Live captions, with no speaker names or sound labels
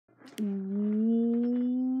What's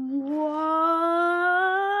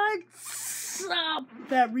up,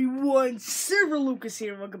 everyone? Silver Lucas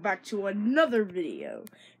here. Welcome back to another video.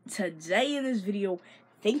 Today in this video,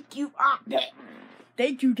 thank you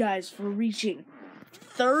guys for reaching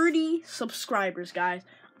 30 subscribers, guys.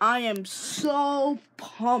 I am so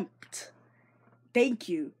pumped. Thank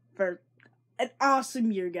you for an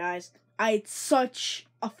awesome year, guys. I had such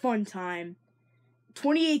a fun time.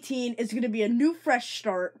 2018 is going to be a new fresh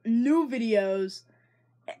start, new videos,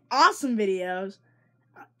 awesome videos.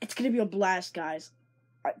 It's going to be a blast, guys.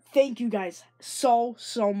 Thank you guys so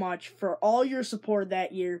much for all your support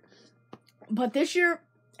that year. But this year,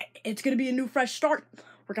 it's going to be a new fresh start.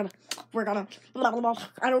 We're gonna,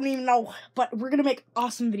 I don't even know, but we're going to make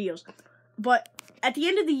awesome videos. But at the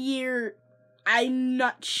end of the year, I'm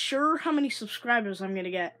not sure how many subscribers I'm going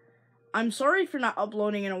to get. I'm sorry for not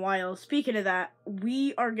uploading in a while. Speaking of that,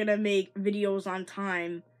 we are going to make videos on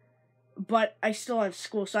time, but I still have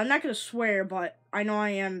school, so I'm not going to swear, but I know I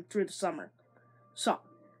am through the summer. So,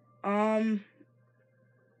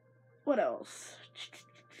 what else?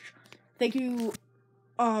 Thank you,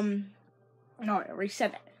 no, I already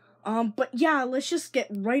said that. But yeah, let's just get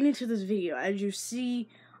right into this video. As you see,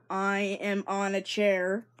 I am on a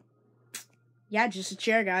chair. Yeah, just a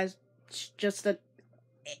chair, guys. It's just a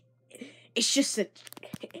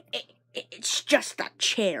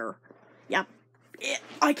chair. Yep.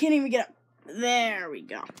 I can't even get up. There we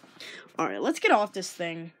go. Alright, let's get off this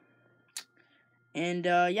thing. And,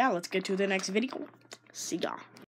 yeah, let's get to the next video. See ya.